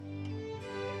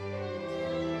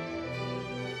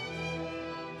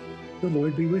The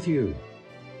Lord be with you.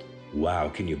 Wow,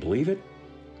 can you believe it?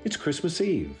 It's Christmas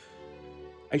Eve.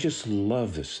 I just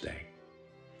love this day.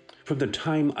 From the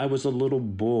time I was a little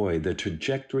boy, the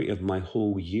trajectory of my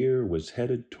whole year was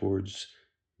headed towards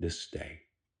this day.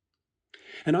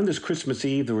 And on this Christmas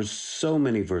Eve, there were so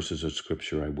many verses of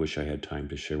scripture I wish I had time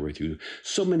to share with you.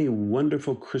 So many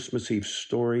wonderful Christmas Eve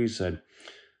stories that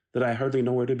I hardly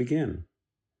know where to begin.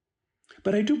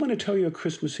 But I do want to tell you a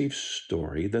Christmas Eve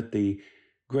story that the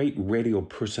great radio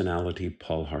personality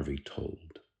Paul Harvey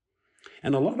told.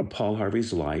 And a lot of Paul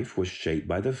Harvey's life was shaped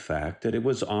by the fact that it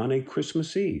was on a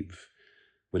Christmas Eve,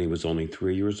 when he was only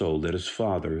 3 years old, that his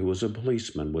father, who was a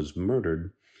policeman, was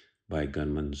murdered by a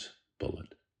gunman's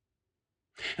bullet.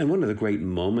 And one of the great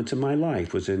moments in my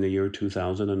life was in the year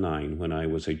 2009, when I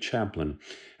was a chaplain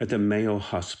at the Mayo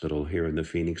Hospital here in the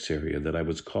Phoenix area, that I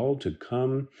was called to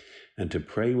come and to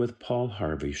pray with Paul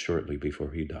Harvey shortly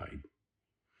before he died.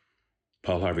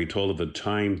 Paul Harvey told of a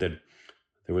time that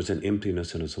there was an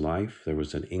emptiness in his life. There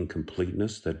was an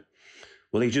incompleteness that,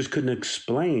 well, he just couldn't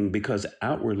explain, because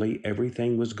outwardly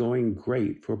everything was going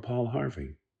great for Paul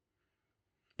Harvey.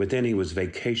 But then he was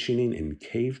vacationing in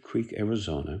Cave Creek,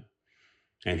 Arizona,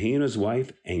 and he and his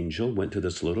wife, Angel, went to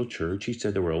this little church. He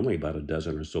said there were only about a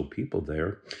dozen or so people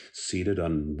there, seated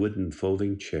on wooden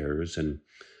folding chairs. And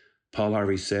Paul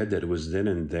Harvey said that it was then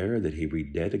and there that he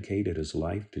rededicated his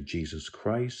life to Jesus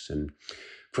Christ. And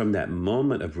from that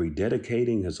moment of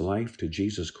rededicating his life to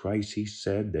Jesus Christ, he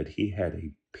said that he had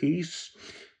a peace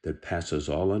that passes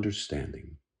all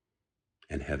understanding,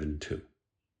 and heaven too.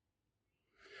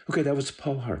 Okay, that was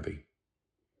Paul Harvey.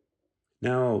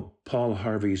 Now, Paul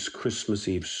Harvey's Christmas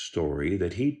Eve story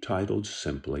that he titled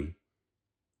simply,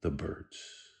 The Birds.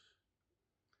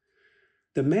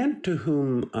 The man to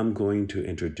whom I'm going to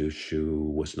introduce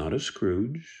you was not a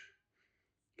Scrooge.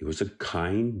 He was a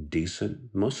kind,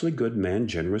 decent, mostly good man,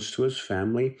 generous to his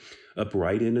family,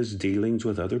 upright in his dealings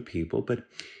with other people, but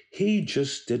he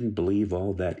just didn't believe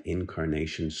all that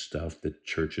incarnation stuff that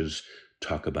churches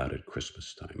talk about at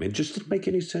Christmas time. It just didn't make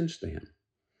any sense to him.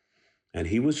 And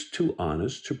he was too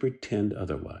honest to pretend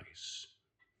otherwise.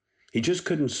 He just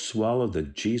couldn't swallow the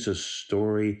Jesus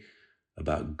story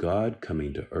about God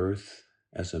coming to earth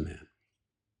as a man.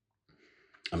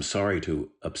 I'm sorry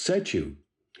to upset you,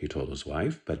 he told his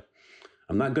wife, but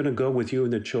I'm not going to go with you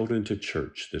and the children to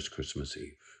church this Christmas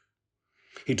Eve.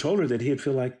 He told her that he'd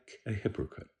feel like a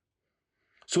hypocrite.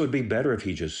 So it'd be better if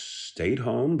he just stayed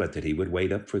home, but that he would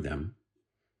wait up for them.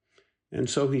 And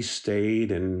so he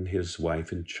stayed, and his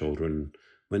wife and children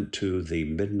went to the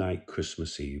midnight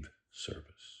Christmas Eve service.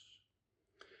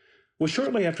 Well,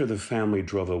 shortly after the family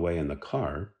drove away in the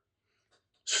car,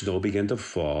 snow began to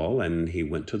fall, and he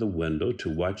went to the window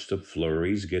to watch the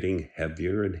flurries getting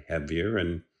heavier and heavier,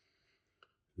 and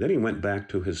then he went back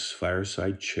to his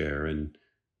fireside chair and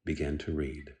began to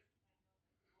read.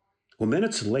 Well,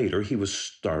 minutes later, he was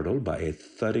startled by a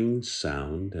thudding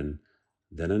sound, and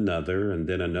then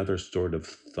another sort of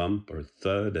thump or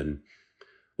thud, and,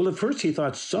 well, at first he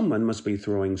thought someone must be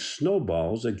throwing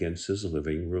snowballs against his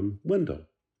living room window.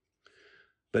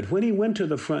 But when he went to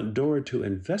the front door to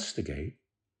investigate,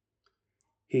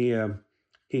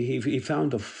 he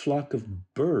found a flock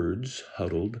of birds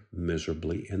huddled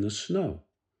miserably in the snow.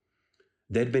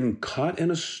 They'd been caught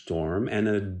in a storm, and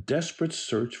in a desperate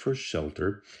search for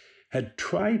shelter, had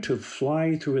tried to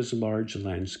fly through his large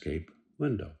landscape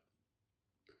window.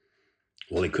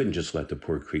 Well, he couldn't just let the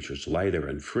poor creatures lie there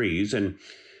and freeze, and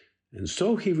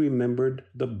so he remembered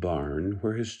the barn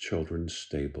where his children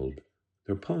stabled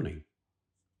their pony.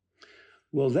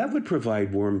 Well, that would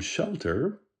provide warm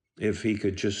shelter if he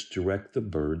could just direct the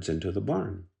birds into the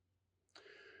barn.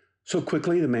 So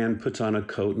quickly the man puts on a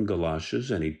coat and galoshes,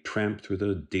 and he tramped through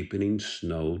the deepening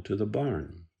snow to the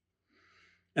barn.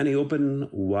 And he opened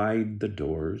wide the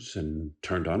doors and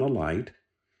turned on a light,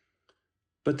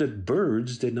 but the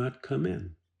birds did not come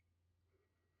in.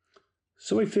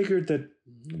 So he figured that,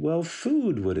 well,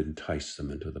 food would entice them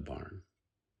into the barn.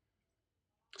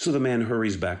 So the man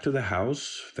hurries back to the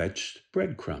house, fetched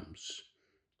breadcrumbs,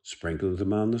 sprinkled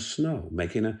them on the snow,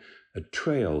 making a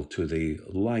trail to the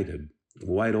lighted,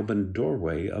 wide-open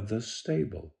doorway of the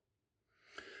stable.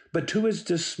 But to his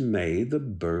dismay, the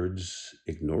birds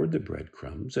ignored the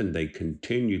breadcrumbs, and they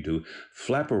continued to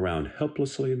flap around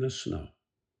helplessly in the snow.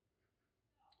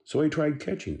 So he tried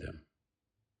catching them.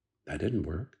 That didn't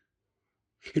work.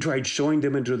 He tried showing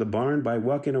them into the barn by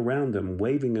walking around them,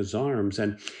 waving his arms,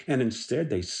 and instead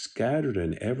they scattered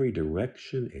in every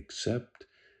direction except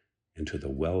into the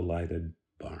well-lighted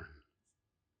barn.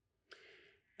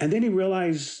 And then he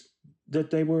realized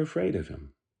that they were afraid of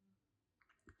him.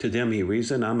 To them, he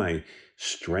reasoned, I'm a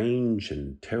strange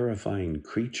and terrifying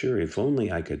creature. If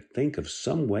only I could think of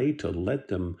some way to let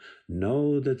them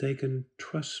know that they can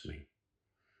trust me,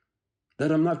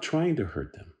 that I'm not trying to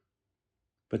hurt them,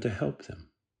 but to help them.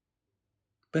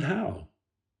 But how?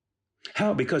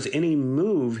 How? Because any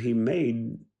move he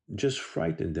made just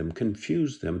frightened them,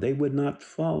 confused them. They would not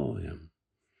follow him.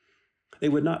 They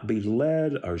would not be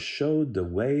led or showed the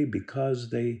way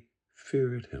because they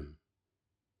feared him.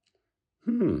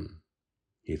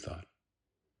 He thought,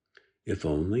 if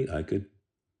only I could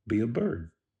be a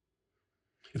bird.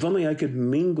 If only I could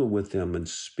mingle with them and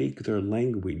speak their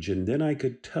language, and then I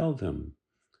could tell them,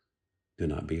 do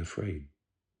not be afraid.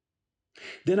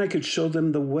 Then I could show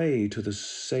them the way to the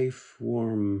safe,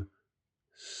 warm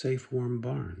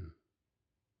barn.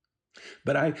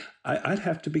 But I'd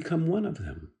have to become one of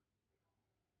them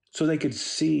so they could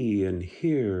see and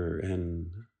hear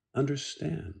and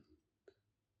understand.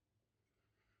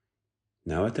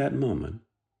 Now at that moment,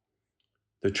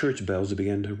 the church bells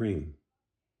began to ring.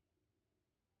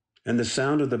 And the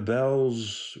sound of the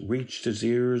bells reached his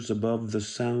ears above the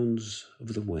sounds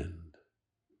of the wind.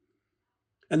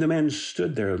 And the man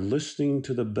stood there listening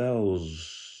to the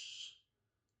bells.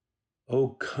 Oh,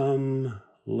 come,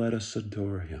 let us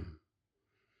adore him.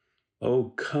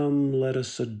 Oh, come, let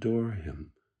us adore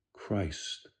him,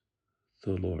 Christ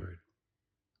the Lord.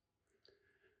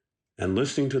 And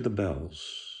listening to the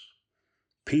bells,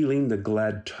 pealing the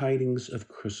glad tidings of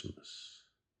Christmas,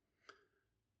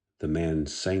 the man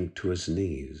sank to his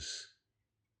knees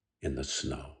in the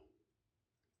snow.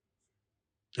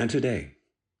 And today,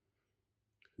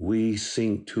 we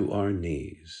sink to our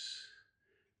knees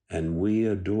and we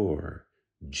adore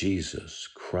Jesus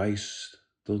Christ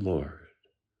the Lord.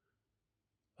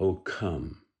 Oh,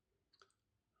 come,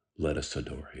 let us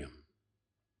adore him.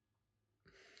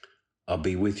 I'll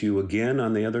be with you again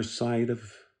on the other side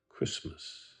of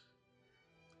Christmas.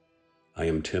 I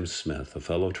am Tim Smith, a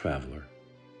fellow traveler.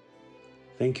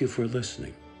 Thank you for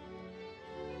listening.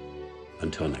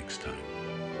 Until next time.